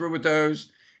follow through with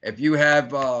those. If you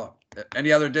have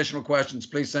any other additional questions,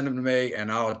 please send them to me,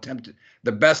 and I'll attempt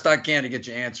the best I can to get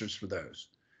you answers for those.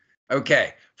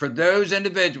 Okay, for those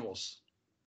individuals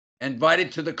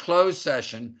invited to the closed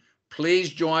session, please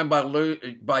join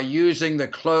by using the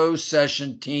closed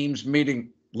session Teams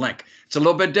meeting link. It's a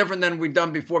little bit different than we've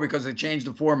done before because they changed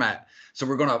the format. So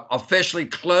we're going to officially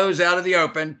close out of the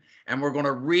open, and we're going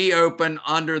to reopen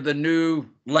under the new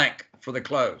link for the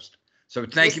closed. So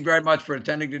thank you very much for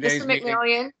attending today's meeting.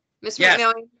 McMillian, Mr. Yes.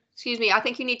 McMillian, excuse me, I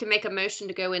think you need to make a motion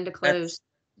to go into closed.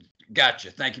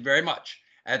 Gotcha. Thank you very much.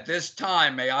 At this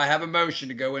time, may I have a motion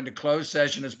to go into closed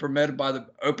session as permitted by the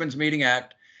Opens Meeting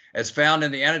Act as found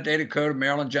in the annotated Code of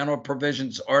Maryland General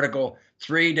Provisions, Article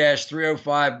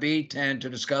 3-305B10 to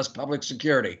discuss public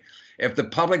security. If the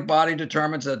public body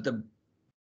determines that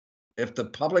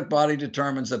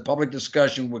public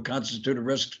discussion would constitute a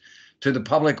risk to the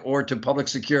public or to public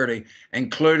security,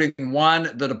 including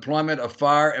 1, the deployment of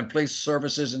fire and police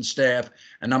services and staff,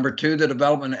 and number 2, the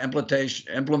development and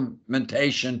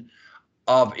implementation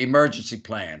of emergency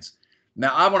plans.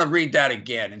 Now, I want to read that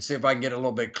again and see if I can get it a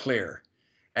little bit clearer.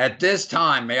 At this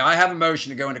time, may I have a motion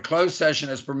to go into closed session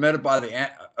as permitted by the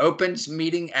Opens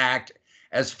Meeting Act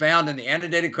as found in the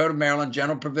annotated Code of Maryland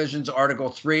General Provisions, Article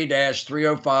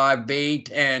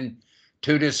 3-305B10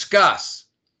 to discuss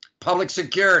public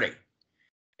security.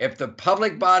 If the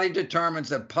public body determines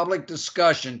that public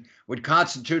discussion would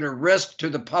constitute a risk to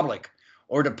the public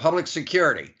or to public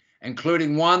security,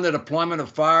 including 1, the deployment of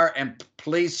fire and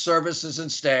police services and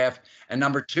staff, and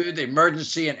number 2, the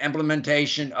emergency and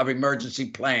implementation of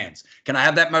emergency plans. Can I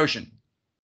have that motion?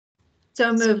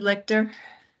 So moved, Lichter.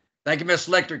 Thank you, Ms.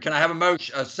 Lichter. Can I have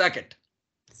a second?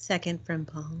 Second from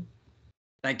Paul.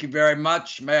 Thank you very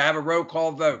much. May I have a roll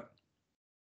call vote?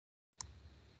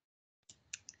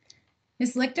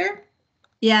 Ms. Lichter,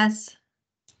 Yes.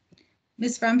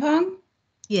 Ms. Frimpong,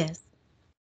 Yes.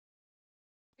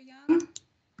 Mr. Young,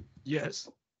 Yes.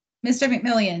 Mr.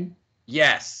 McMillian.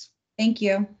 Yes. Thank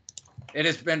you. It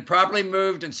has been properly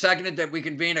moved and seconded that we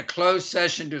convene a closed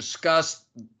session to discuss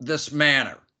this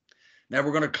matter. Now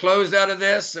we're going to close out of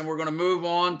this and we're going to move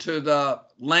on to the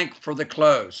link for the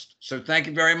closed. So thank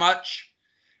you very much.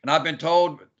 And I've been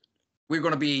told we're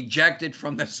going to be ejected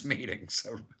from this meeting.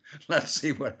 So let's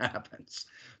see what happens.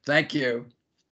 Thank you.